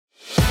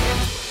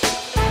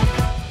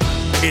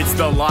It's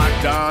the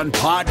Locked On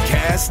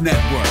Podcast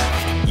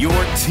Network, your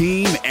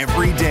team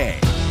every day.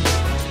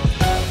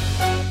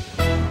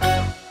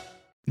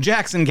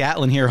 Jackson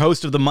Gatlin here,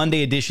 host of the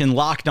Monday edition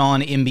Locked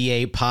On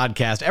NBA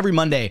podcast. Every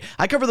Monday,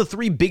 I cover the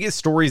three biggest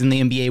stories in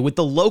the NBA with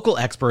the local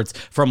experts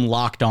from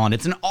Locked On.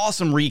 It's an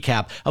awesome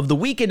recap of the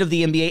weekend of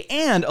the NBA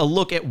and a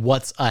look at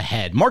what's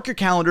ahead. Mark your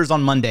calendars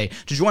on Monday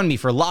to join me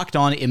for Locked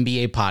On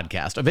NBA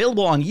podcast,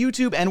 available on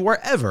YouTube and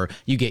wherever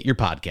you get your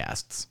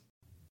podcasts.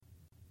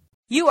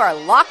 You are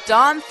Locked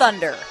On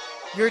Thunder,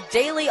 your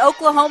daily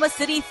Oklahoma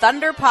City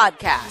Thunder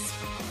podcast.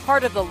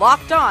 Part of the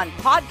Locked On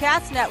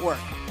Podcast Network,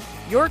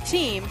 your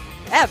team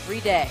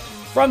every day.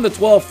 From the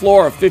 12th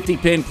floor of 50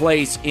 Penn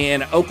Place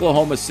in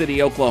Oklahoma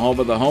City,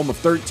 Oklahoma, the home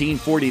of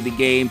 1340 The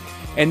Game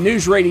and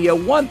News Radio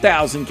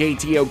 1000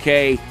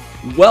 KTOK,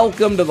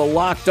 welcome to the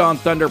Locked On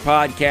Thunder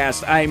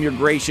podcast. I am your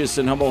gracious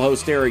and humble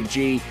host, Eric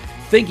G.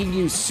 Thanking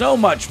you so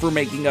much for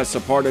making us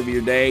a part of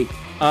your day.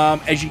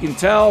 As you can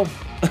tell,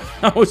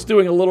 I was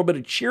doing a little bit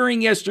of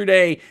cheering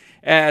yesterday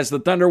as the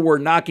Thunder were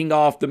knocking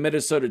off the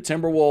Minnesota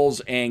Timberwolves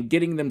and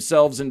getting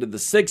themselves into the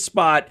 6th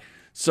spot.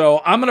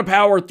 So I'm going to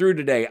power through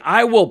today.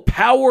 I will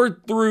power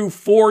through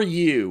for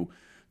you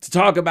to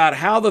talk about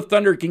how the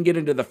Thunder can get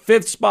into the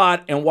 5th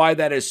spot and why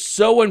that is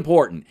so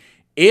important.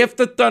 If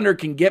the Thunder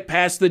can get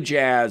past the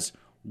Jazz,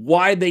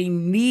 why they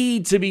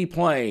need to be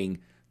playing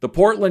the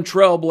Portland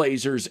Trail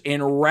Blazers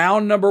in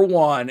round number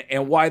 1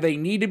 and why they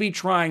need to be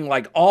trying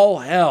like all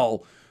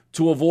hell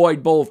to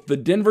avoid both the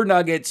Denver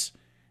Nuggets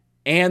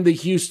and the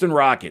Houston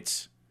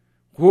Rockets.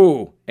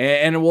 Whew.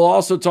 And we'll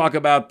also talk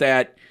about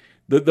that.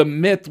 The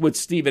myth with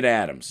Steven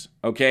Adams,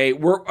 okay?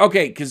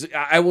 Because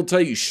I will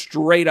tell you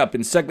straight up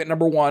in segment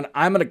number 1,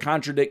 I'm going to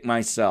contradict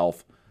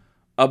myself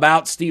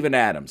about Steven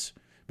Adams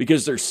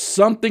because there's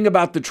something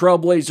about the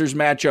Trailblazers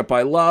matchup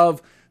I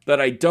love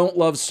that I don't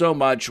love so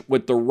much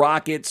with the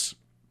Rockets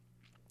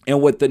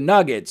and with the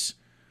Nuggets,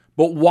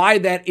 but why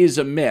that is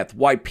a myth,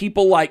 why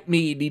people like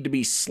me need to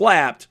be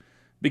slapped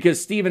because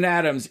Steven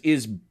Adams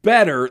is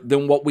better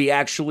than what we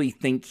actually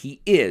think he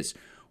is.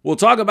 We'll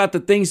talk about the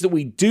things that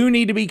we do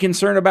need to be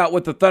concerned about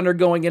with the Thunder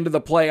going into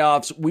the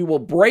playoffs. We will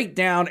break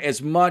down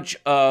as much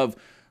of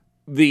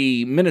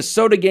the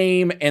Minnesota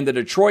game and the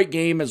Detroit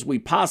game as we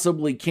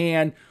possibly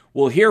can.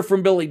 We'll hear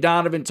from Billy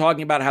Donovan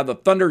talking about how the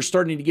Thunder are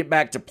starting to get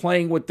back to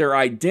playing with their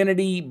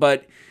identity.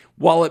 But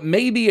while it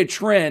may be a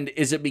trend,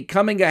 is it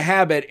becoming a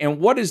habit? And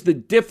what is the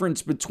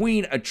difference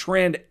between a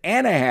trend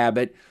and a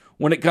habit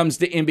when it comes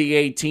to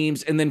NBA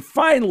teams? And then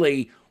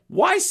finally,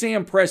 why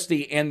Sam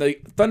Presti and the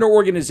Thunder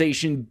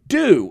organization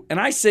do, and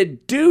I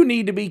said do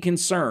need to be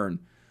concerned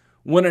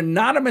when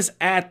anonymous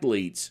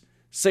athletes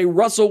say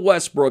Russell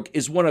Westbrook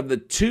is one of the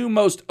 2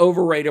 most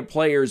overrated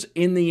players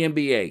in the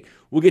NBA.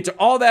 We'll get to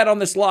all that on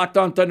this Locked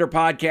On Thunder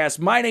podcast.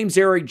 My name's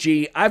Eric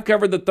G. I've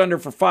covered the Thunder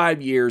for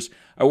 5 years.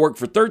 I work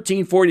for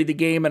 1340 The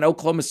Game in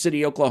Oklahoma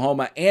City,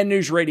 Oklahoma, and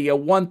News Radio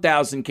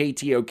 1000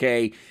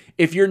 KTOK.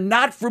 If you're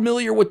not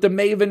familiar with the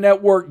Maven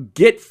Network,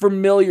 get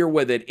familiar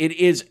with it. It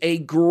is a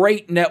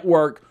great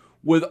network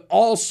with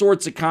all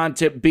sorts of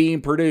content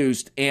being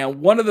produced.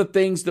 And one of the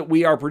things that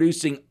we are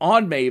producing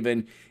on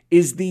Maven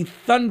is the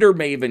Thunder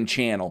Maven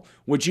channel,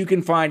 which you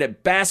can find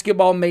at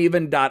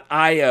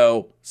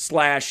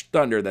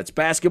basketballmaven.io/thunder. That's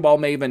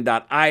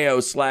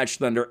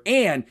basketballmaven.io/thunder.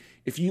 And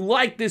if you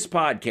like this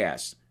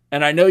podcast,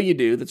 and I know you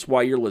do, that's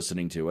why you're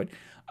listening to it,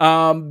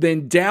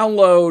 then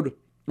download,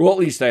 well, at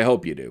least I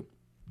hope you do.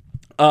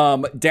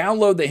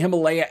 Download the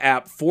Himalaya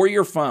app for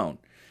your phone.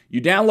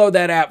 You download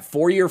that app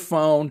for your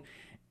phone,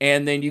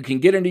 and then you can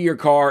get into your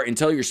car and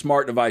tell your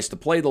smart device to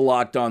play the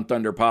Locked On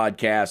Thunder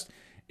podcast.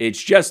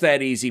 It's just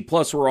that easy.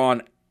 Plus, we're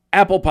on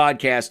Apple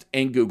Podcast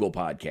and Google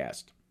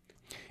Podcast.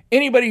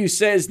 Anybody who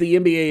says the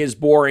NBA is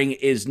boring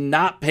is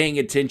not paying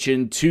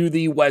attention to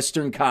the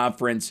Western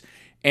Conference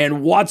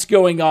and what's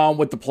going on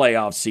with the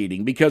playoff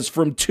seeding, because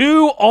from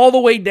 2 all the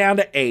way down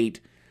to 8,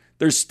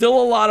 there's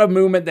still a lot of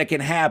movement that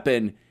can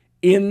happen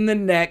in the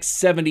next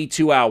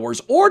 72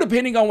 hours, or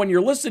depending on when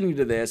you're listening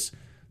to this,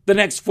 the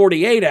next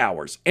 48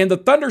 hours. And the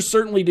Thunder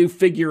certainly do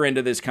figure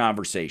into this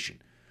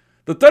conversation.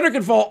 The Thunder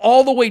can fall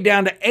all the way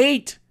down to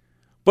 8,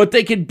 but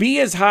they could be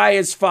as high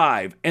as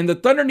 5. And the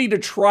Thunder need to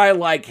try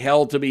like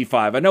hell to be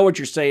 5. I know what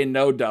you're saying,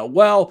 no duh.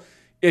 Well,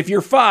 if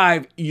you're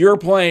 5, you're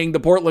playing the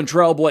Portland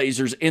Trail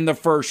Blazers in the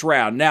first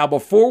round. Now,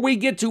 before we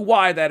get to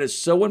why that is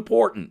so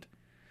important,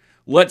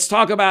 let's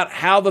talk about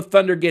how the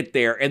Thunder get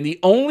there. And the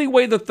only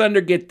way the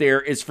Thunder get there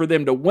is for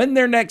them to win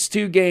their next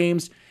 2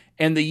 games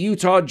and the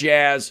Utah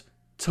Jazz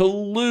to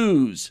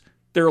lose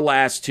their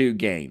last 2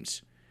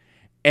 games.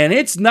 And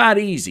it's not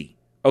easy.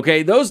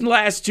 Okay, those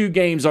last 2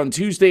 games on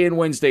Tuesday and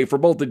Wednesday for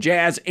both the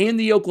Jazz and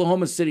the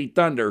Oklahoma City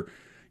Thunder,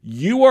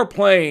 you are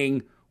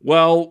playing,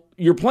 well,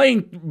 you're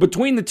playing,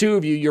 between the two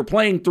of you, you're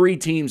playing 3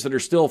 teams that are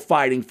still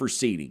fighting for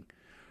seeding.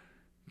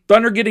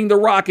 Thunder getting the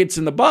Rockets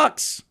and the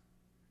Bucks,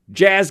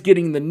 Jazz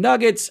getting the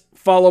Nuggets,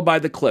 followed by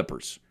the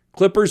Clippers.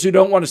 Clippers who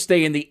don't want to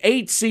stay in the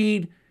 8th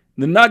seed,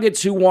 the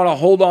Nuggets who want to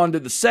hold on to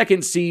the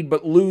 2nd seed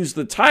but lose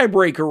the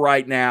tiebreaker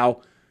right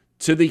now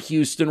to the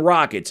Houston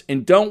Rockets.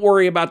 And don't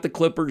worry about the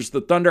Clippers.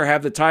 The Thunder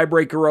have the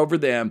tiebreaker over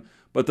them,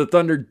 but the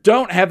Thunder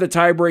don't have the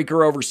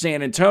tiebreaker over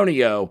San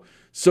Antonio.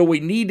 So we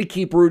need to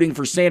keep rooting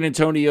for San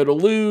Antonio to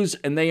lose,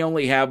 and they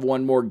only have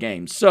one more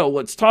game. So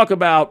let's talk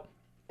about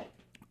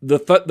the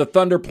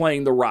Thunder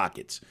playing the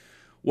Rockets.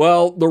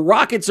 Well, the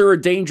Rockets are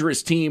a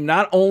dangerous team,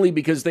 not only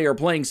because they are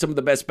playing some of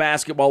the best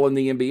basketball in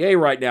the NBA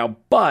right now,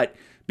 but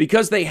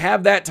because they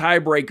have that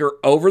tiebreaker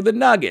over the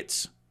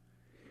Nuggets.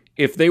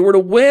 If they were to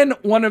win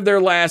one of their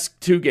last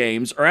two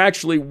games, or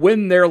actually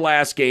win their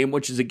last game,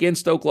 which is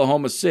against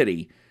Oklahoma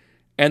City,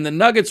 and the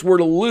Nuggets were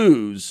to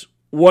lose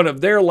one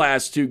of their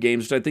last two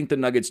games, which I think the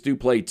Nuggets do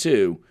play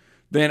too,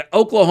 then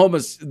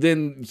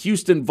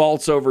Houston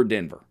vaults over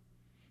Denver.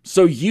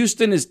 So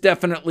Houston is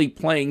definitely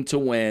playing to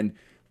win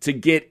to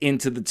get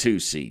into the 2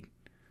 seed.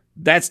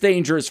 That's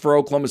dangerous for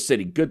Oklahoma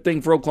City. Good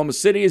thing for Oklahoma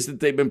City is that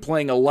they've been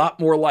playing a lot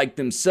more like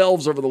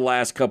themselves over the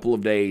last couple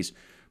of days,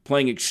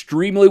 playing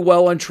extremely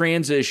well in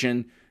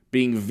transition,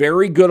 being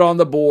very good on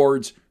the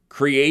boards,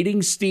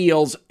 creating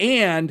steals,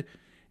 and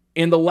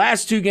in the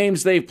last two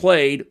games they've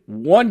played,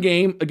 one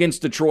game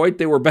against Detroit,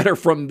 they were better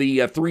from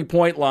the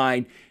three-point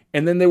line,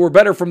 and then they were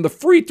better from the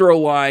free throw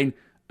line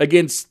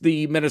against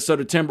the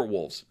Minnesota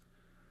Timberwolves.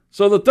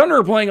 So the Thunder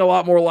are playing a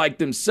lot more like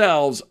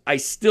themselves. I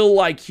still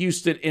like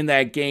Houston in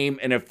that game,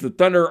 and if the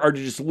Thunder are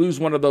to just lose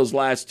one of those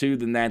last two,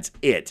 then that's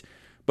it.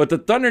 But the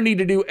Thunder need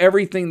to do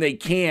everything they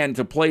can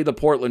to play the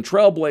Portland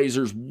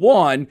Trailblazers,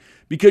 one,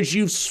 because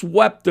you've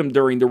swept them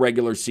during the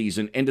regular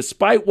season, and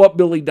despite what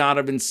Billy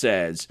Donovan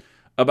says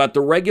about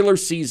the regular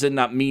season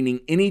not meaning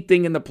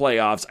anything in the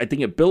playoffs, I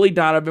think if Billy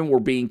Donovan were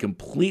being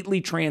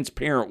completely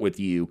transparent with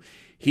you,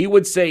 he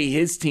would say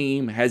his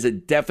team has a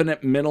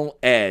definite mental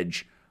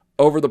edge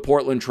over the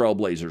Portland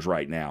Trailblazers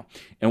right now.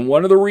 And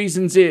one of the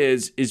reasons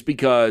is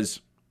because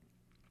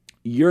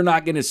you're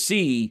not going to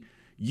see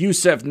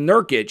Jusuf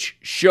Nurkic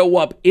show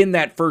up in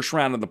that first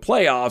round of the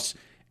playoffs,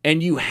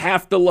 and you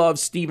have to love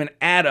Steven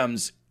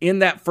Adams in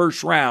that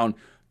first round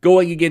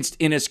going against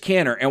Enes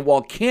Kanter. And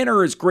while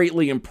Kanter is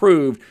greatly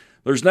improved,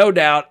 there's no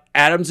doubt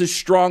Adams is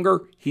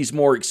stronger, he's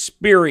more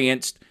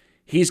experienced,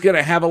 he's going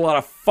to have a lot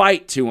of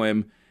fight to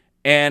him.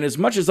 And as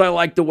much as I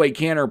like the way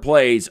Kanter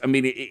plays, I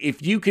mean,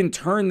 if you can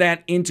turn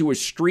that into a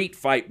street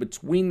fight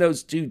between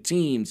those two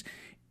teams,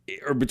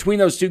 or between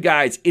those two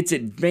guys, it's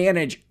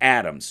advantage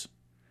Adams.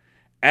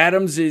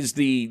 Adams is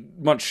the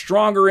much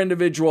stronger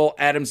individual.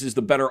 Adams is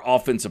the better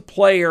offensive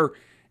player.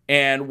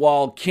 And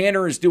while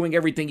Kanter is doing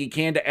everything he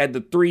can to add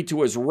the three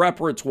to his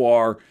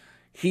repertoire,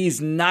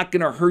 he's not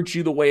going to hurt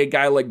you the way a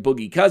guy like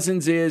Boogie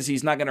Cousins is.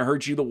 He's not going to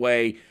hurt you the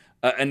way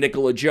a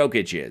Nikola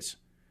Jokic is.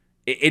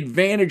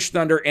 Advantage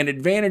Thunder, and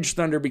advantage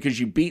Thunder because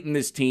you've beaten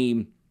this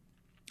team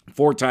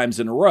 4 times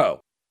in a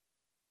row.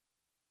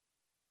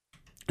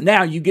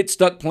 Now you get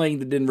stuck playing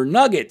the Denver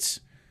Nuggets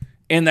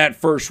in that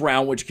first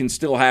round, which can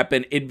still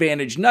happen.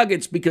 Advantage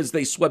Nuggets because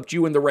they swept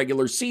you in the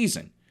regular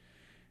season.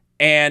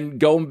 And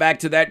going back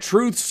to that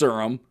truth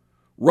serum,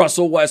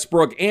 Russell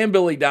Westbrook and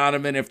Billy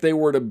Donovan, if they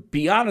were to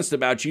be honest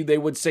about you, they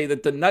would say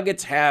that the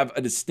Nuggets have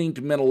a distinct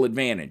mental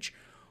advantage.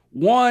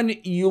 One,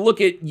 you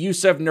look at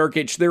Jusuf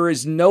Nurkic, there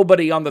is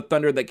nobody on the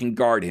Thunder that can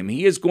guard him.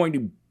 He is going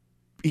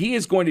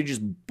to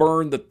just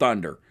burn the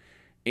Thunder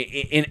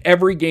in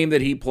every game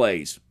that he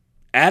plays.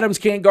 Adams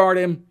can't guard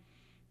him.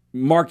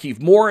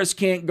 Markieff Morris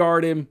can't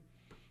guard him.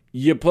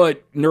 You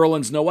put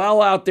Nerlens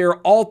Noel out there,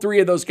 all three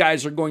of those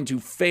guys are going to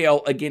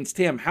fail against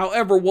him.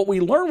 However, what we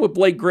learned with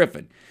Blake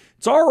Griffin,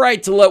 it's all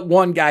right to let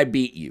one guy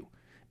beat you.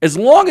 As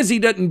long as he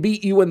doesn't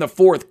beat you in the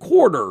fourth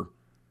quarter,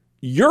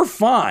 you're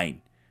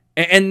fine.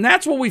 And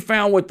that's what we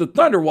found with the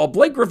Thunder. While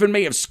Blake Griffin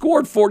may have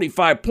scored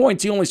 45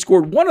 points, he only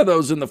scored one of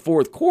those in the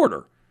fourth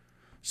quarter.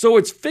 So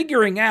it's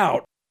figuring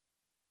out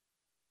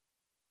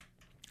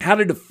how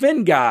to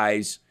defend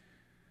guys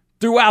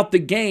throughout the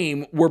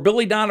game where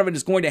Billy Donovan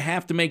is going to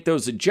have to make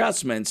those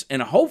adjustments,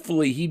 and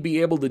hopefully he'd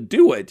be able to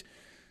do it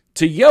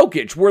to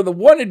Jokic, where the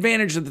one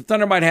advantage that the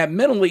Thunder might have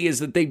mentally is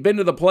that they've been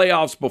to the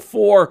playoffs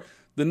before.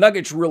 The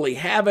Nuggets really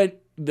haven't.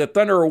 The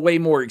Thunder are way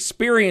more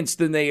experienced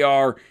than they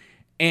are,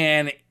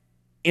 and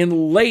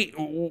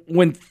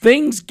when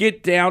things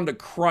get down to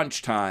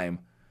crunch time,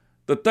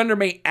 the Thunder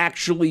may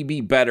actually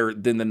be better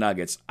than the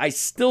Nuggets. I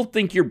still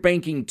think you're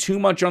banking too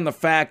much on the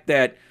fact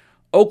that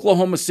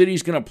Oklahoma City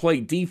is going to play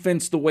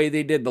defense the way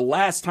they did the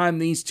last time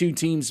these two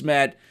teams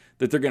met,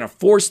 that they're going to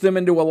force them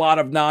into a lot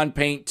of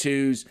non-paint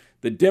twos,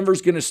 that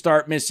Denver's going to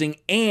start missing,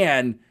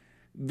 and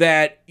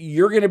that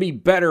you're going to be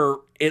better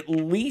at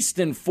least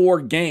in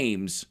 4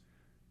 games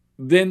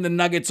than the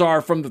Nuggets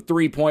are from the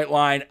three-point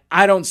line.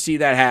 I don't see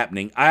that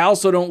happening. I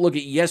also don't look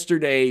at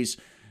yesterday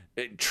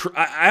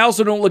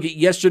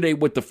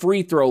with the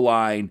free throw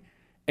line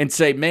and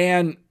say,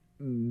 man,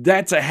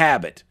 that's a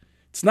habit.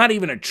 It's not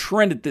even a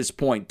trend at this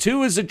point.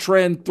 2 is a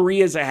trend,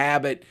 3 is a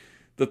habit.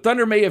 The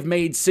Thunder may have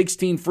made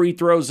 16 free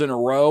throws in a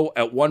row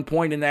at one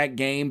point in that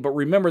game, but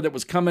remember that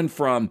was coming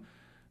from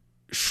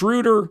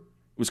Schroeder, it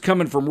was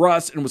coming from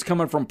Russ, and it was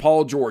coming from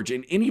Paul George.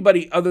 And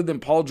anybody other than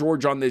Paul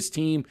George on this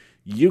team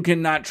you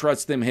cannot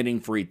trust them hitting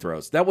free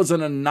throws. That was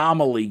an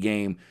anomaly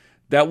game.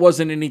 That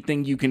wasn't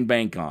anything you can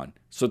bank on.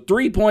 So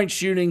 3-point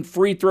shooting,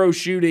 free throw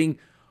shooting,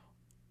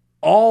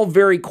 all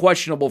very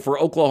questionable for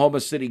Oklahoma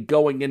City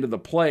going into the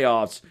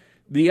playoffs.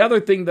 The other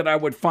thing that I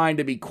would find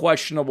to be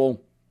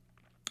questionable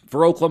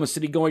for Oklahoma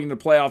City going into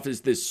the playoff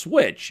is this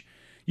switch.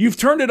 You've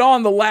turned it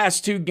on the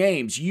last 2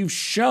 games. You've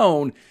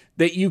shown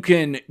that you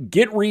can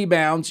get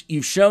rebounds.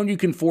 You've shown you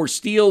can force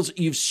steals.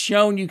 You've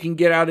shown you can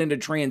get out into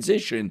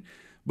transition.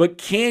 But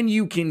can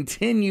you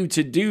continue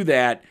to do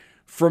that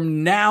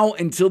from now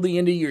until the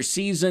end of your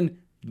season?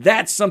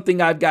 That's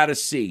something I've got to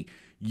see.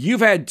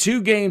 You've had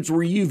 2 games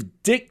where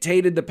you've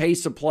dictated the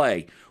pace of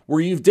play, where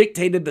you've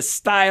dictated the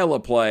style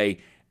of play,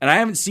 and I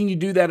haven't seen you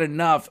do that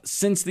enough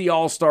since the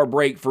All-Star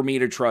break for me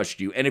to trust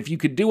you. And if you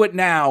could do it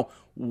now,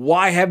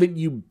 why haven't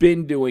you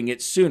been doing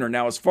it sooner?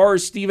 Now, as far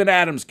as Steven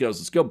Adams goes,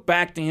 let's go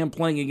back to him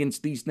playing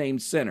against these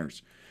named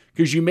centers,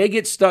 because you may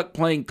get stuck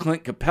playing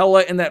Clint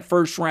Capella in that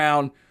first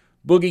round,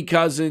 Boogie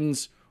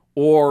Cousins,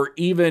 or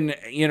even,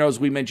 as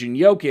we mentioned,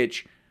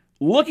 Jokic.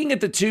 Looking at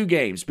the 2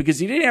 games, because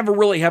he didn't ever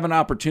really have an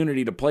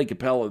opportunity to play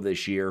Capella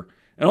this year,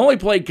 and only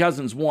played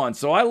Cousins once.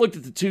 So I looked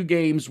at the 2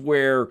 games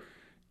where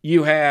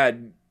you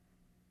had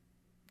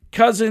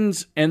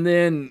Cousins, and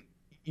then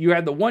you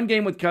had the 1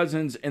 game with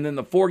Cousins, and then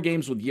the 4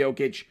 games with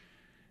Jokic.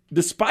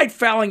 Despite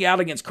fouling out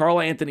against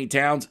Karl Anthony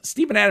Towns,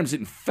 Steven Adams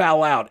didn't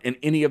foul out in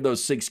any of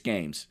those 6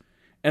 games,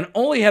 and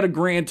only had a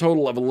grand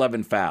total of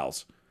 11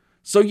 fouls.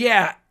 So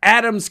yeah,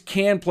 Adams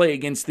can play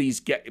against these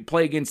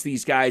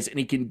guys, and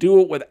he can do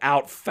it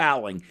without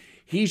fouling.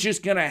 He's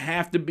just going to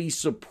have to be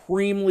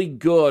supremely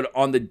good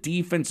on the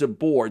defensive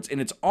boards, and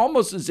it's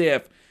almost as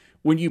if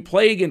when you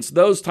play against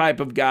those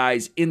type of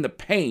guys in the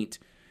paint,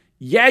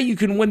 yeah, you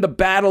can win the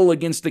battle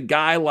against a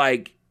guy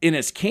like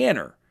Enes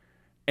Kanter,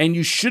 and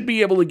you should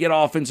be able to get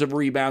offensive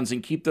rebounds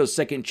and keep those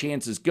second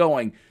chances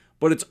going,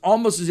 but it's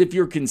almost as if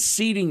you're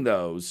conceding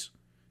the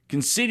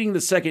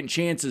second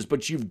chances,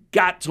 but you've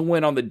got to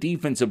win on the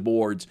defensive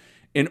boards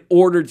in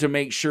order to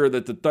make sure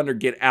that the Thunder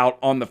get out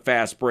on the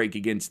fast break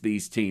against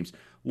these teams.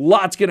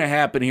 Lots going to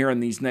happen here in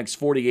these next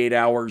 48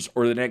 hours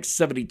or the next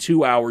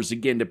 72 hours,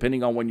 again,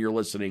 depending on when you're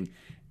listening.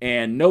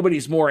 And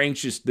nobody's more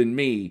anxious than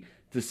me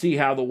to see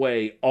how the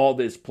way all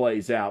this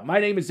plays out. My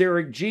name is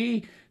Eric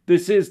G.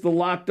 This is the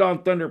Locked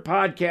On Thunder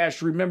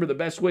podcast. Remember, the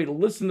best way to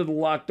listen to the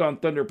Locked On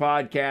Thunder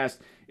podcast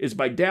is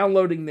by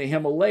downloading the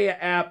Himalaya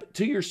app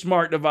to your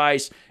smart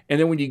device. And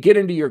then when you get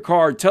into your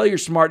car, tell your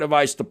smart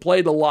device to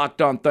play the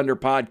Locked On Thunder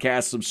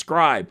podcast.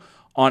 Subscribe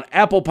on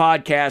Apple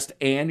Podcast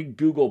and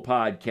Google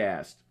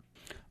Podcast.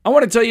 I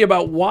want to tell you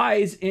about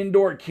Wyze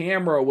Indoor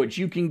Camera, which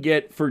you can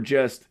get for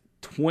just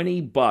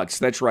 $20.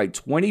 That's right,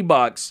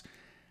 $20.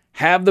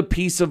 Have the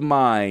peace of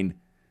mind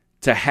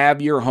to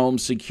have your home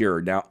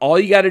secured. Now, all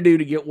you got to do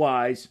to get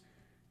Wyze,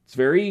 it's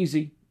very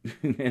easy,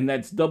 and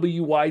that's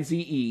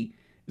WYZE,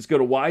 is go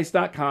to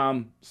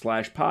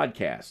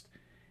wyze.com/podcast.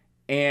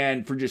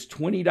 And for just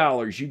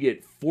 $20, you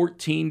get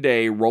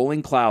 14-day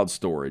rolling cloud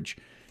storage.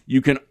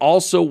 You can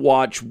also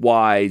watch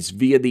Wyze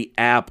via the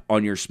app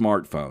on your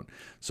smartphone.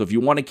 So if you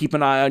want to keep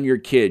an eye on your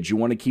kids, you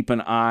want to keep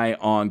an eye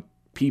on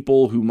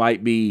people who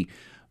might be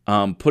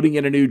putting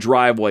in a new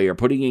driveway or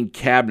putting in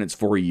cabinets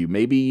for you.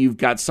 Maybe you've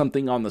got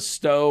something on the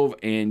stove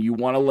and you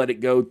want to let it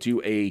go to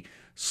a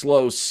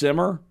slow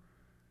simmer.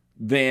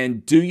 Then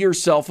do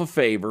yourself a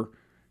favor.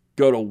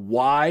 Go to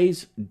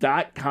wyze.com,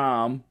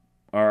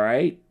 all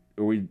right?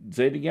 Or we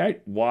say it again,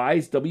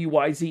 Wyze,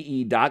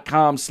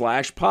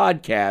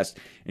 WYZE.com/podcast,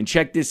 and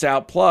check this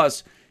out.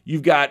 Plus,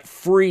 you've got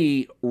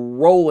free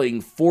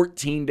rolling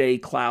 14-day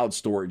cloud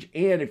storage.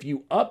 And if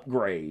you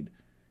upgrade,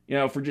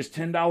 for just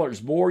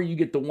 $10 more, you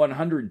get the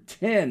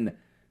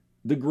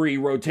 110-degree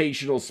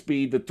rotational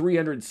speed, the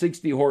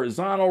 360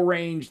 horizontal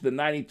range, the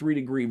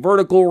 93-degree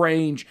vertical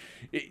range.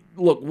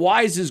 Look,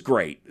 Wyze is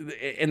great.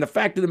 And the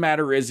fact of the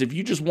matter is, if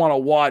you just want to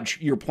watch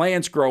your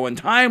plants grow in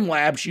time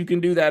lapse, you can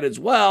do that as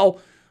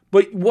well.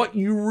 But what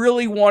you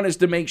really want is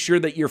to make sure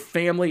that your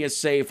family is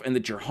safe and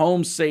that your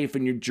home's safe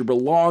and your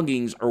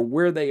belongings are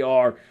where they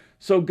are.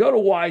 So go to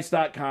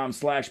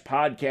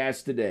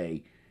wyze.com/podcast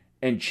today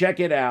and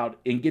check it out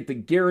and get the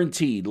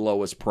guaranteed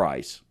lowest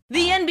price.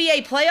 The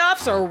NBA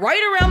playoffs are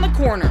right around the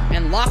corner,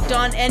 and Locked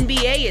On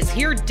NBA is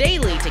here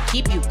daily to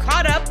keep you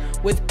caught up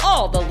with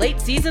all the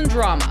late season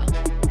drama.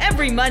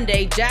 Every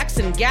Monday,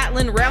 Jackson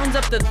Gatlin rounds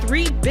up the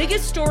 3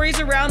 biggest stories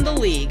around the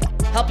league,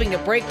 helping to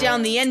break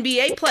down the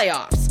NBA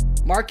playoffs.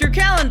 Mark your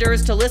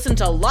calendars to listen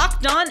to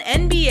Locked On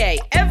NBA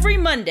every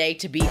Monday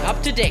to be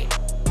up to date.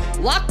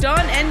 Locked On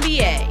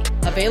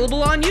NBA,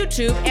 available on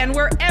YouTube and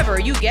wherever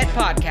you get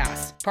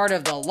podcasts. Part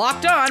of the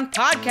Locked On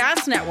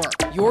Podcast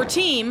Network, your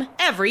team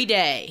every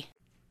day.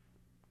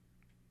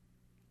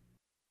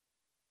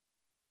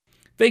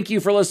 Thank you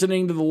for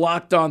listening to the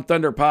Locked On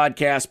Thunder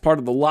podcast, part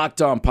of the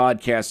Locked On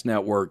Podcast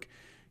Network,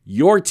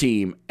 your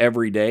team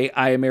every day.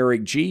 I am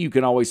Eric G. You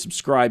can always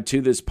subscribe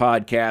to this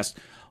podcast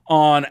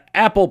on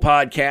Apple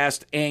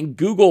Podcast and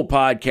Google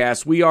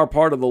Podcast. We are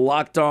part of the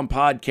Locked On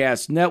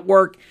Podcast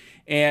Network.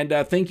 And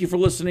thank you for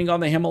listening on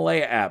the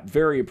Himalaya app.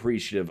 Very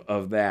appreciative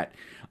of that.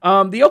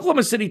 The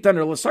Oklahoma City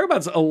Thunder, let's talk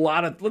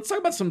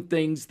about some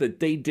things that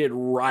they did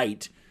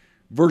right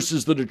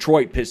versus the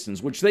Detroit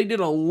Pistons, which they did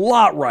a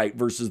lot right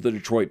versus the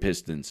Detroit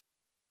Pistons.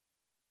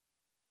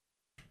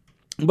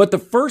 But the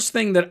first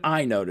thing that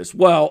I noticed,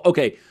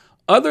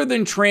 other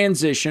than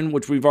transition,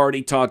 which we've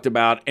already talked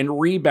about, and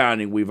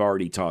rebounding, we've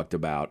already talked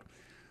about,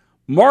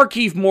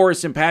 Markieff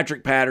Morris and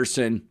Patrick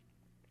Patterson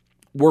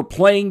were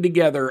playing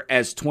together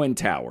as twin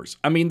towers.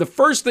 I mean, the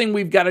first thing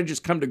we've got to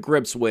just come to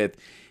grips with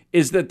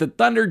is that the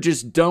Thunder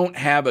just don't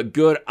have a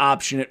good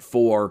option at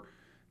 4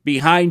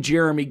 behind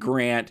Jeremy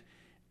Grant,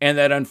 and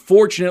that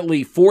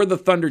unfortunately for the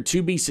Thunder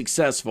to be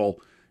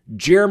successful,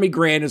 Jeremy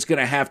Grant is going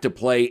to have to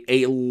play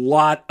a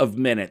lot of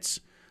minutes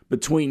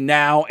between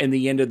now and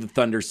the end of the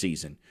Thunder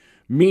season.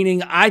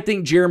 Meaning, I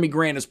think Jeremy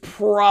Grant is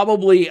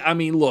probably,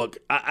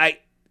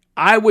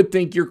 I would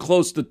think you're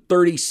close to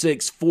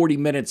 36, 40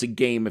 minutes a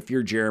game if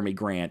you're Jeremy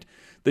Grant,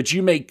 that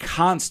you may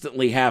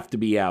constantly have to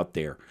be out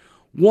there.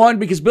 One,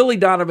 because Billy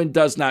Donovan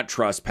does not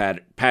trust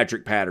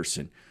Patrick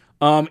Patterson.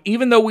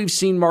 Even though we've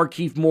seen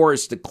Markieff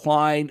Morris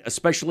decline,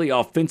 especially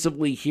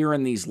offensively here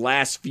in these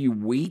last few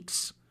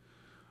weeks,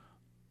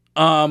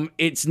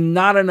 it's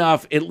not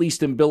enough, at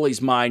least in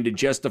Billy's mind, to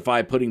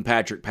justify putting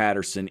Patrick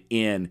Patterson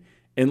in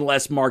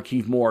unless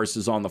Markieff Morris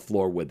is on the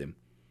floor with him.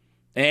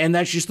 And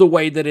that's just the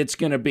way that it's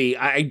going to be.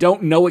 I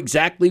don't know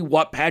exactly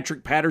what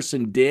Patrick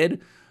Patterson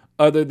did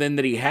other than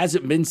that he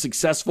hasn't been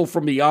successful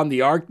from beyond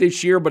the arc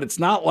this year, but it's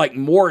not like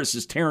Morris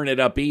is tearing it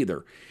up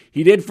either.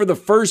 He did for the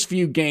first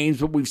few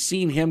games, but we've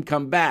seen him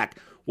come back.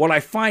 What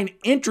I find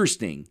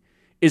interesting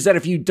is that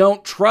if you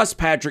don't trust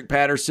Patrick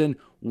Patterson,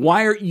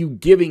 why aren't you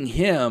giving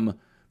him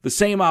the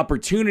same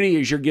opportunity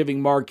as you're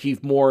giving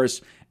Markieff Morris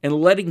and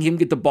letting him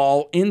get the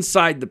ball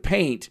inside the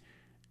paint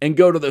and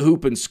go to the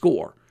hoop and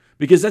score?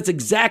 Because that's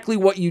exactly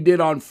what you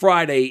did on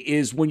Friday,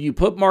 is when you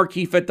put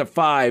Markieff at the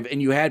 5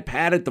 and you had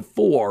Pat at the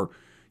 4,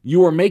 you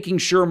were making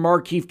sure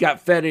Markieff got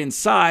fed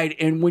inside,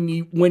 and when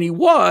he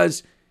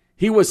was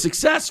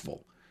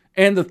successful.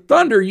 And the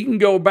Thunder, you can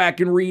go back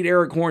and read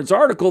Eric Horn's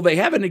article, they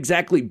haven't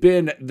exactly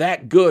been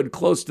that good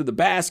close to the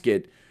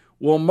basket.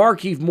 Well,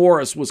 Markieff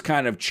Morris was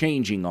kind of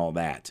changing all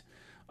that.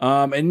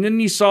 And then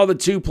you saw the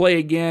two play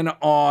again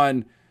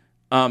on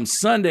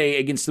Sunday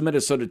against the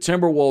Minnesota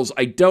Timberwolves.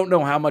 I don't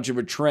know how much of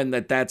a trend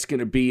that's going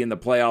to be in the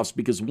playoffs,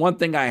 because one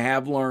thing I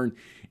have learned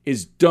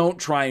is don't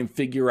try and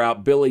figure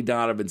out Billy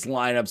Donovan's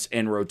lineups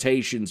and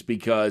rotations,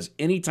 because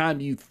anytime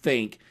you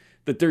think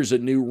that there's a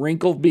new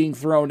wrinkle being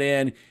thrown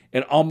in,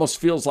 it almost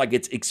feels like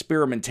it's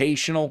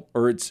experimentational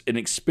or it's an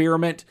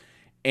experiment,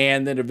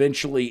 and then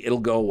eventually it'll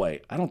go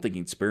away. I don't think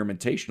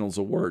experimentational is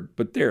a word,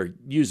 but there,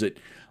 use it.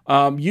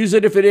 Use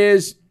it if it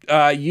is,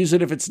 use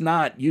it if it's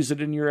not, use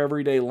it in your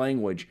everyday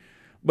language.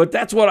 But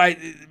that's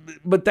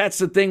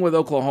the thing with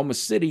Oklahoma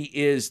City,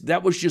 is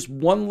that was just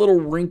one little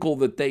wrinkle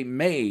that they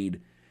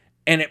made,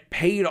 and it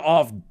paid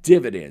off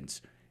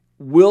dividends.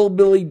 Will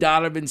Billy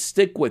Donovan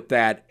stick with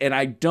that? And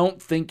I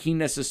don't think he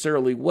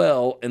necessarily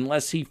will,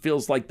 unless he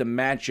feels like the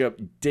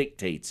matchup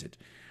dictates it.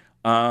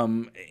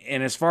 And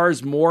as far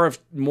as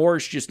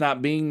Morris just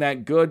not being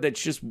that good,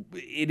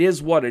 it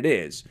is what it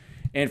is.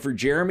 And for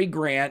Jeremy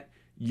Grant,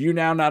 you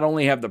now not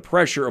only have the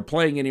pressure of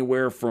playing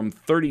anywhere from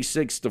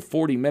 36 to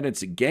 40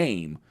 minutes a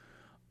game,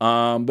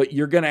 but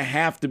you're going to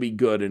have to be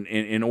good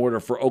in order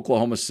for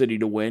Oklahoma City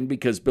to win,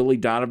 because Billy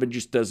Donovan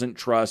just doesn't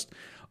trust.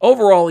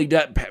 Overall, he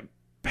does,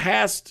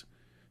 past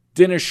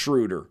Dennis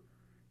Schroeder,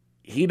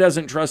 he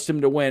doesn't trust him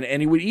to win.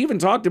 And we even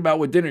talked about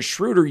with Dennis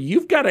Schroeder,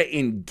 you've got to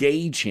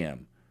engage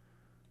him.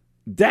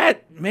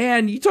 That,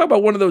 man, you talk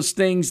about one of those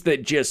things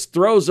that just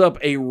throws up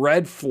a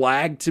red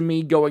flag to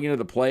me going into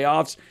the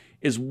playoffs,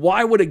 is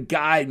why would a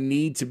guy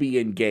need to be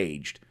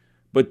engaged?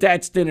 But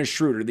that's Dennis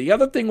Schroeder. The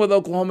other thing with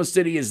Oklahoma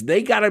City is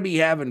they got to be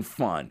having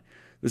fun.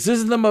 This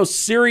isn't the most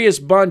serious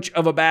bunch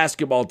of a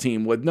basketball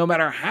team. With no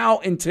matter how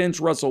intense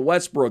Russell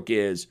Westbrook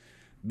is,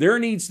 there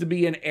needs to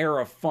be an air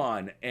of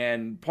fun.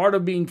 And part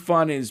of being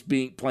fun is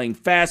playing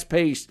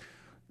fast-paced,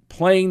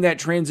 playing that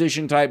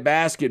transition-type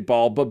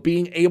basketball, but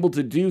being able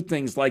to do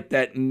things like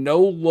that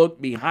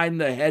no-look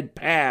behind-the-head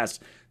pass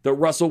that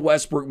Russell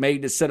Westbrook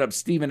made to set up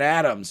Steven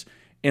Adams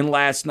in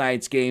last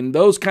night's game.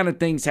 Those kind of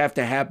things have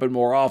to happen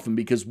more often,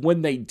 because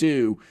when they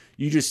do,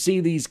 you just see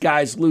these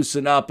guys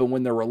loosen up, and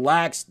when they're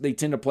relaxed, they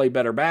tend to play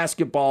better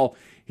basketball.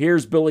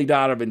 Here's Billy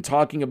Donovan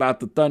talking about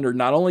the Thunder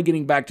not only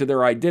getting back to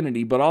their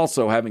identity, but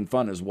also having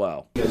fun as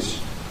well. Because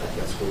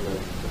that's where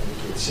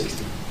you get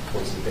 60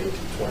 points in the paint,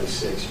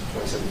 26,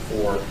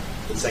 27-4,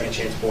 and second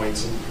chance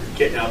points, and you're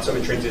getting out some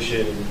in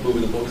transition and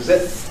moving the ball. Does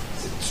that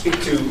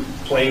speak to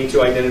playing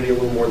to identity a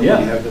little more than you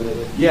have been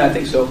lately? Yeah, I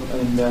think so.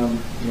 And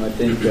I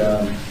think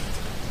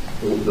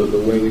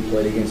the way we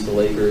played against the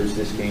Lakers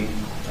this game,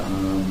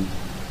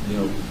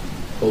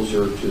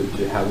 closer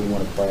to how we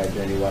want to play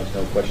identity-wise,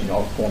 no question.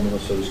 Our formula,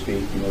 so to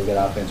speak. We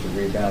got offensive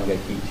rebound, we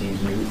got to keep teams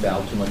moving,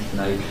 foul too much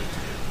tonight.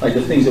 Like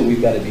the things that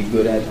we've got to be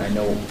good at. I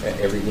know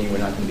every game we're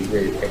not going to be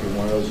great at every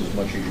one of those as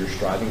much as you're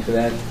striving for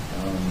that.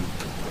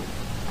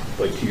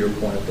 But to your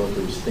point, I thought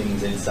there was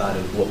things inside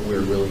of what we're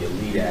really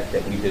elite at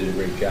that we did a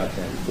great job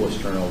tonight. We forced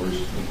turnovers,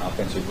 we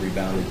offensive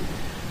rebounded.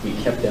 We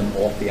kept them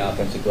off the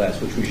offensive glass,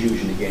 which was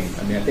huge in the game.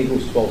 I mean, I think it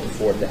was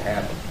 12-4 at the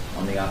half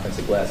on the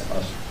offensive glass,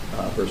 us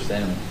versus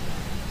them.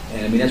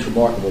 And I mean, that's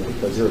remarkable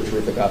because they're a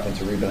terrific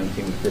offensive rebounding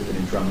team with Griffin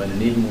and Drummond.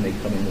 And even when they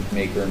come in with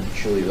Maker and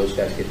Pachulia, those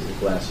guys get to the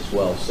glass as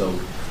well. So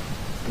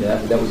yeah,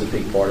 that was a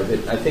big part of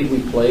it. I think we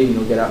played,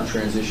 get out in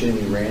transition,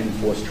 we ran and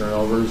forced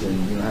turnovers,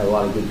 and had a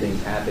lot of good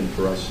things happen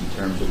for us in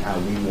terms of how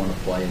we want to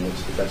play and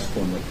what's the best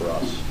formula for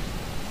us.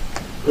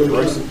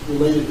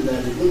 Related to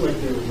that, it looked like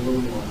there was a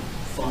little more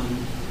fun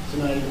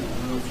tonight. I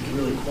don't know if you can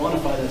really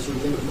quantify that sort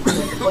of thing, but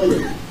the play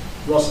that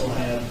Russell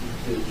had,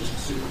 just a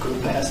super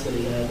cool pass that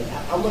he had,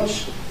 how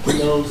much in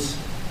those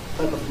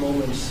type of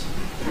moments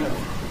kind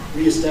of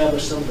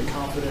reestablish some of the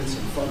confidence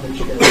and fun that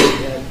you guys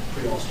had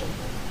pre-All-Star?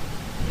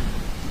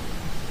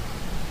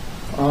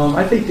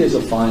 I think there's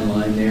a fine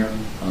line there.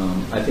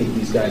 I think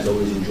these guys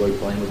always enjoy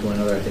playing with one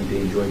another. I think they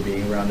enjoy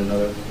being around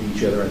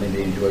each other. I think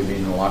they enjoy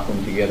being in the locker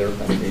room together. I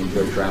think they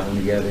enjoy traveling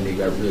together. And they've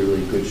got really,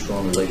 really good,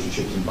 strong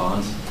relationships and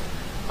bonds.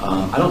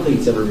 I don't think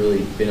it's ever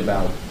really been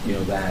about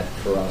that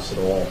for us at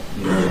all.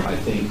 I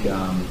think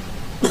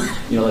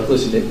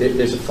listen,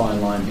 there's a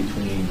fine line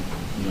between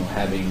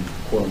having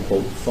quote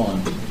unquote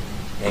fun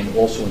and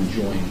also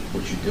enjoying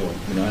what you're doing.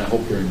 And I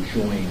hope they're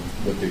enjoying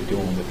what they're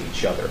doing with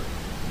each other.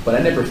 But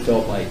I never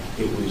felt like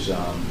it was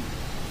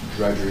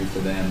drudgery for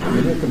them. I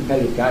mean, they're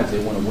competitive guys.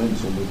 They want to win,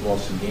 so we've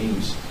lost some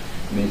games.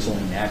 I mean, it's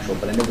only natural.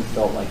 But I never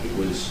felt like it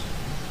was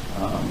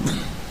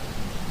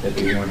that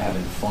they weren't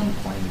having fun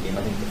playing the game.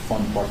 I think the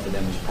fun part for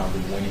them was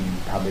probably winning.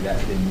 Probably that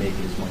didn't make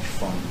it as much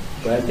fun.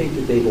 But I think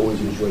that they've always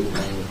enjoyed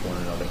playing with one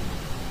another.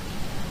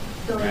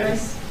 Bill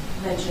Rice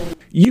mentioned.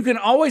 You can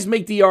always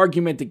make the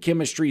argument that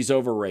chemistry is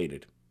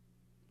overrated.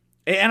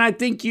 And I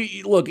think,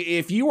 look,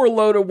 if you were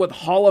loaded with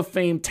Hall of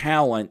Fame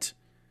talent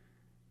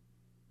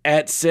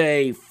at,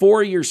 say,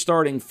 4 year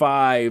starting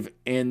five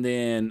and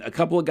then a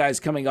couple of guys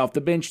coming off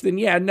the bench, then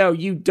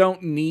you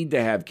don't need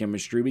to have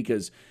chemistry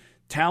because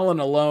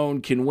talent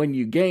alone can win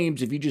you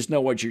games if you just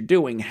know what you're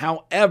doing.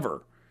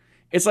 However,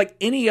 it's like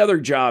any other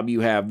job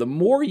you have. The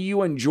more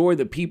you enjoy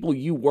the people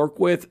you work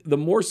with, the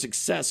more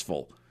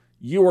successful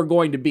you are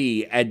going to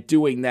be at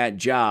doing that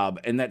job,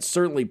 and that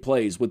certainly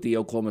plays with the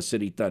Oklahoma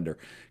City Thunder.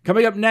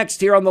 Coming up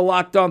next here on the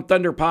Locked On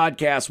Thunder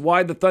podcast,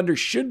 why the Thunder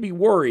should be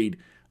worried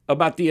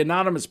about the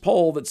anonymous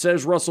poll that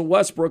says Russell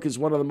Westbrook is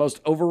one of the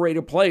most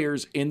overrated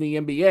players in the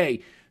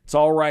NBA. It's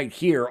all right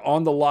here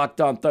on the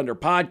Locked On Thunder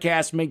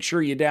podcast. Make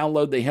sure you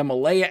download the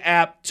Himalaya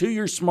app to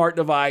your smart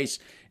device.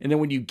 And then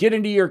when you get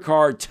into your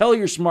car, tell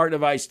your smart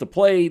device to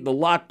play the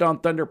Locked On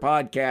Thunder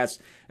podcast.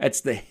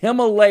 That's the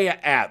Himalaya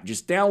app.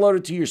 Just download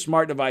it to your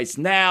smart device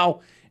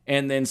now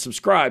and then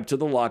subscribe to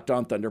the Locked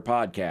On Thunder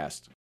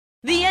podcast.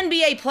 The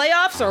NBA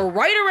playoffs are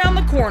right around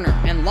the corner,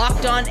 and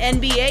Locked On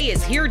NBA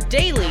is here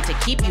daily to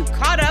keep you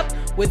caught up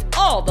with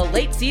all the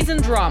late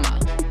season drama.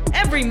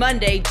 Every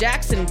Monday,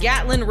 Jackson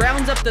Gatlin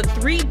rounds up the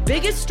 3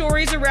 biggest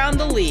stories around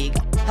the league,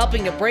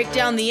 helping to break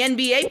down the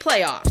NBA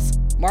playoffs.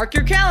 Mark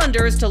your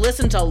calendars to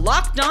listen to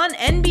Locked On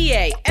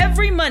NBA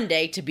every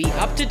Monday to be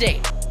up to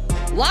date.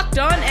 Locked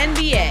On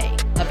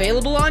NBA,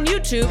 available on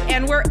YouTube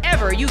and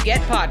wherever you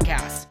get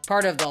podcasts.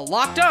 Part of the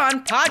Locked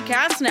On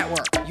Podcast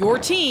Network, your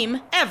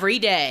team every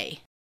day.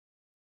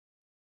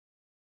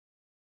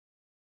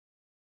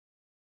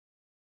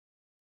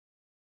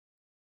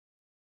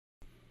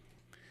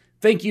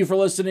 Thank you for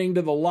listening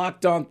to the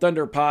Locked On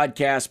Thunder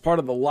podcast, part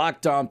of the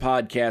Locked On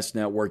Podcast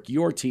Network,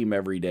 your team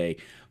every day.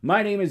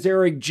 My name is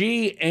Eric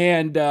G,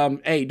 and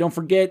hey, don't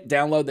forget,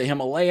 download the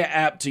Himalaya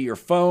app to your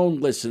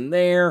phone, listen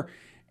there,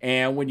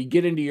 and when you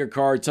get into your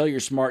car, tell your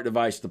smart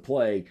device to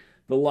play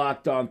the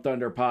Locked On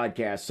Thunder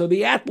podcast. So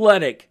The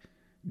Athletic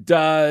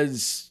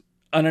does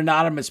an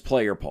anonymous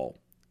player poll.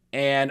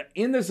 And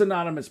in this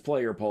anonymous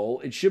player poll,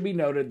 it should be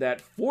noted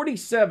that there were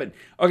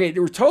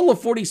a total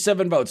of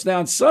 47 votes. Now,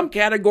 in some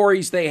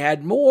categories, they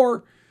had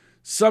more,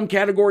 some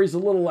categories a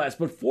little less,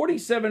 but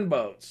 47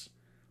 votes.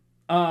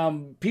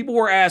 People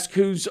were asked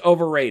who's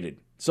overrated.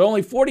 So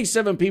only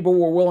 47 people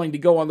were willing to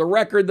go on the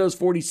record. Those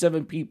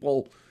 47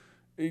 people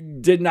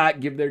did not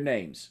give their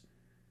names.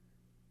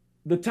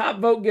 The top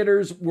vote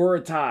getters were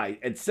a tie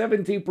at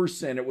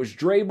 17%. It was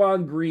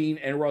Draymond Green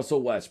and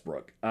Russell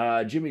Westbrook.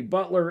 Jimmy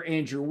Butler,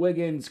 Andrew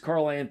Wiggins,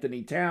 Karl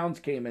Anthony Towns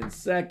came in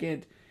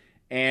second.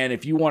 And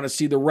if you want to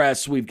see the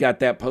rest, we've got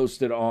that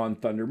posted on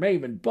Thunder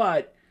Maven.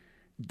 But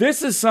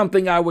this is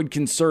something I would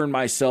concern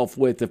myself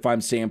with if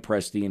I'm Sam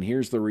Presti, and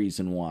here's the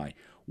reason why.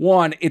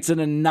 One, it's an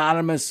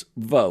anonymous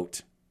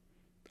vote.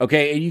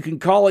 Okay, and you can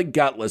call it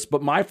gutless,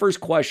 but my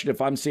first question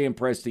if I'm Sam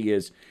Presti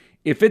is,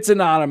 if it's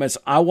anonymous,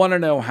 I want to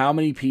know how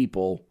many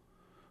people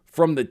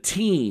from the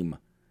team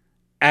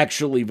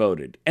actually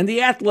voted. And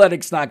the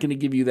Athletic's not going to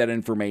give you that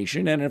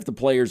information. And if the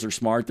players are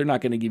smart, they're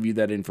not going to give you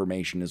that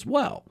information as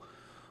well.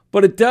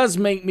 But it does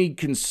make me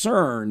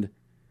concerned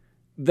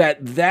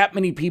that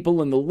many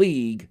people in the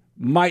league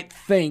might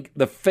think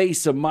the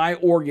face of my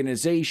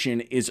organization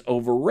is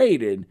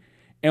overrated.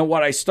 And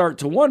what I start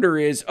to wonder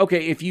is,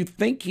 okay, if you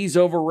think he's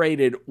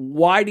overrated,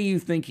 why do you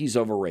think he's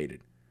overrated?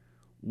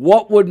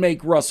 What would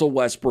make Russell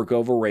Westbrook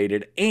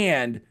overrated?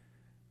 And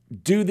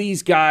do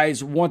these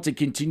guys want to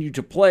continue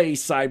to play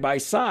side by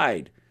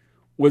side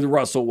with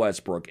Russell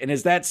Westbrook? And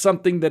is that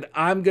something that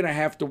I'm going to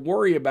have to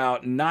worry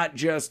about, not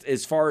just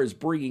as far as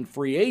bringing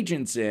free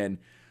agents in,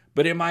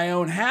 but in my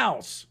own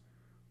house?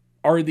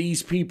 Are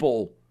these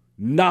people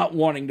not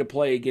wanting to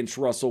play against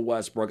Russell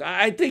Westbrook?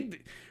 I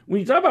think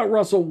when you talk about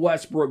Russell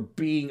Westbrook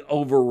being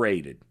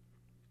overrated,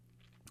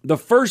 the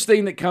first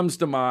thing that comes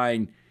to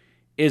mind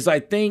is I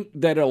think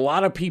that a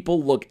lot of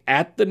people look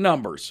at the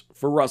numbers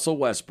for Russell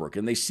Westbrook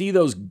and they see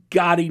those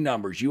gaudy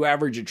numbers. You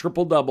average a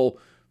triple-double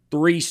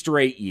 3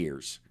 straight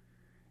years.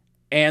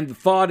 And the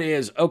thought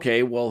is,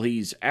 okay, well,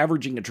 he's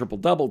averaging a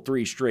triple-double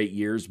 3 straight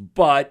years,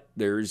 but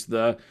there's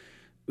the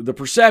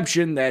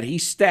perception that he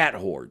stat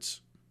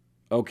hoards,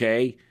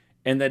 okay?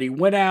 And that he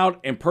went out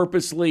and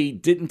purposely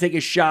didn't take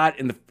a shot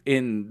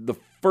in the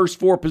first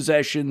 4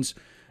 possessions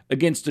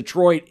against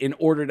Detroit in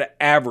order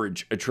to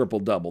average a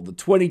triple-double. The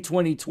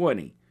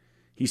 20-20-20.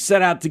 He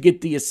set out to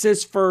get the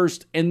assist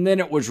first, and then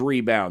it was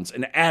rebounds,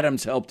 and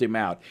Adams helped him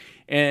out.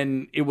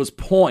 And it was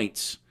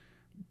points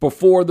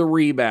before the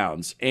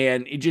rebounds,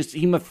 and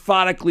he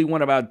methodically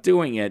went about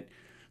doing it.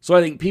 So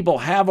I think people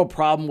have a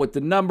problem with the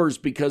numbers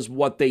because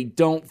what they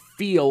don't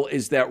feel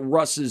is that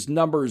Russ's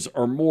numbers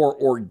are more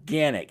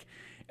organic,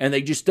 and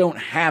they just don't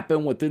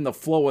happen within the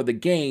flow of the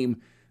game.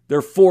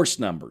 They're forced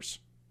numbers.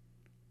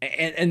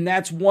 And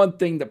that's one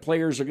thing that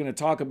players are going to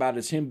talk about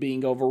is him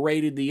being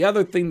overrated. The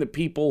other thing that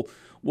people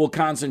will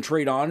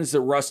concentrate on is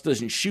that Russ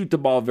doesn't shoot the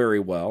ball very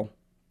well.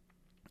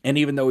 And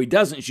even though he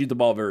doesn't shoot the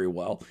ball very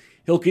well,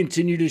 he'll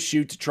continue to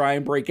shoot to try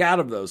and break out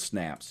of those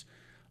snaps.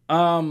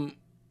 And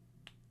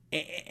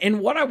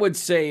what I would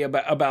say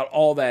about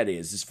all that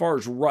is, as far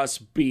as Russ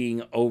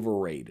being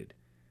overrated,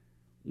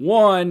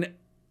 one,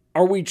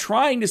 are we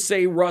trying to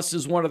say Russ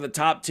is one of the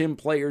top 10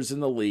 players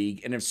in the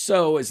league? And if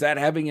so, is that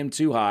having him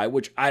too high,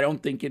 which I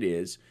don't think it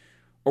is?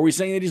 Are we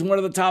saying that he's one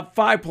of the top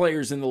 5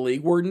 players in the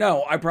league? Where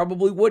no, I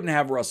probably wouldn't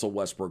have Russell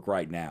Westbrook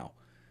right now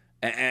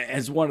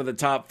as one of the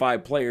top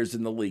 5 players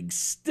in the league.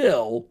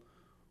 Still,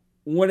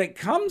 when it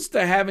comes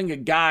to having a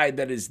guy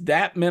that is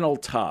that mentally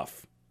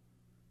tough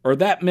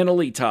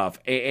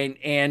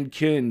and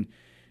can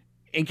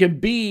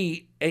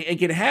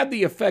have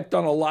the effect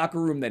on a locker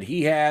room that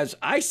he has,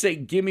 I say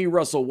give me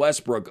Russell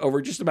Westbrook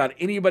over just about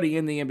anybody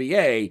in the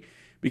NBA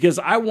because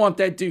I want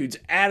that dude's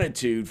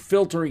attitude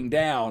filtering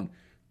down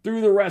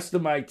through the rest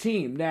of my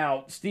team.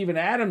 Now, Steven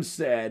Adams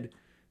said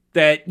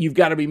that you've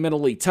got to be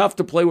mentally tough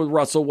to play with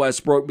Russell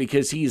Westbrook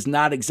because he's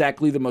not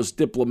exactly the most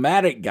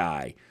diplomatic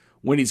guy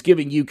when he's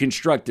giving you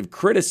constructive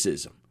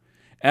criticism.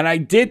 And I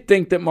did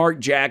think that Mark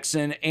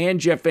Jackson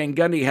and Jeff Van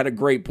Gundy had a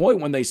great point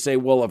when they say,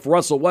 well, if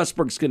Russell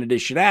Westbrook's going to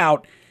dish it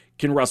out,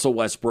 can Russell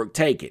Westbrook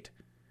take it?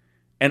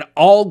 And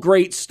all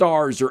great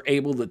stars are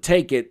able to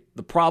take it.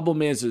 The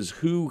problem is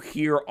who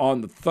here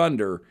on the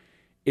Thunder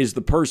is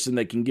the person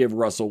that can give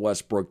Russell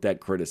Westbrook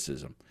that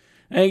criticism.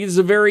 I think it's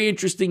a very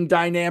interesting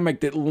dynamic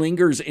that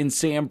lingers in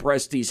Sam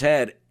Presti's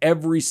head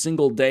every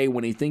single day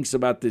when he thinks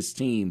about this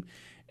team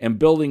and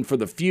building for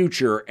the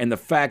future, and the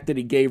fact that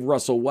he gave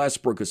Russell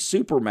Westbrook a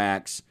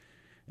supermax.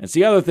 That's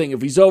the other thing.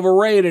 If he's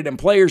overrated and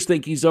players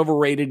think he's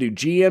overrated, do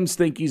GMs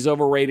think he's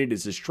overrated?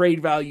 Is his trade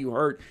value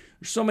hurt?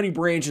 There's so many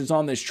branches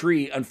on this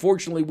tree.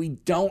 Unfortunately, we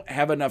don't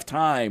have enough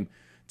time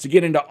to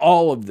get into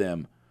all of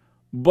them.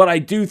 But I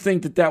do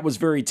think that was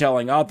very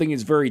telling. I think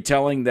it's very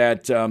telling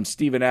that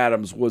Steven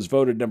Adams was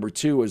voted number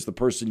 2 as the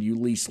person you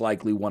least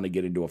likely want to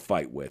get into a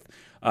fight with.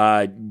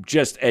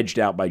 Just edged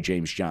out by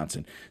James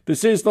Johnson.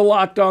 This is the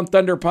Locked On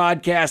Thunder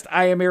podcast.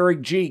 I am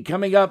Eric G.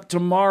 Coming up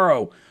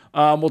tomorrow,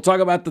 we'll talk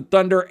about the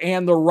Thunder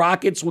and the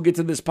Rockets. We'll get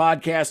to this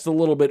podcast a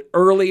little bit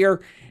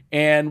earlier,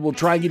 and we'll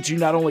try and get you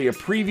not only a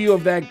preview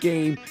of that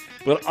game,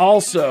 but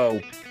also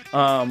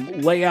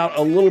lay out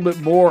a little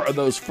bit more of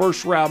those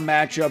first-round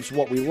matchups,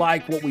 what we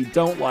like, what we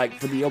don't like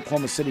for the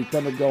Oklahoma City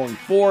Thunder going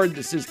forward.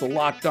 This is the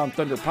Locked On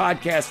Thunder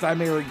podcast.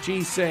 I'm Eric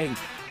G. saying,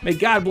 may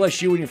God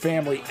bless you and your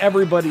family.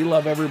 Everybody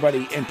love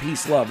everybody, and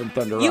peace, love, and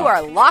Thunder. You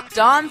are Locked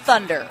On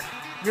Thunder,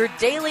 your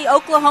daily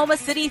Oklahoma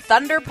City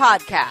Thunder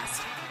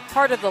podcast.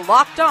 Part of the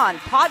Locked On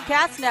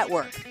Podcast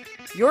Network,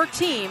 your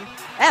team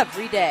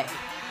every day.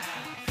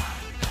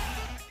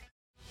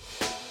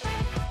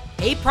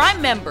 Hey,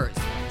 Prime members,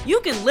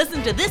 you can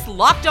listen to this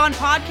Locked On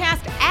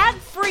podcast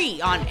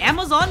ad-free on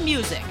Amazon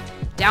Music.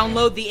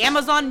 Download the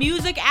Amazon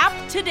Music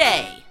app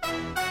today.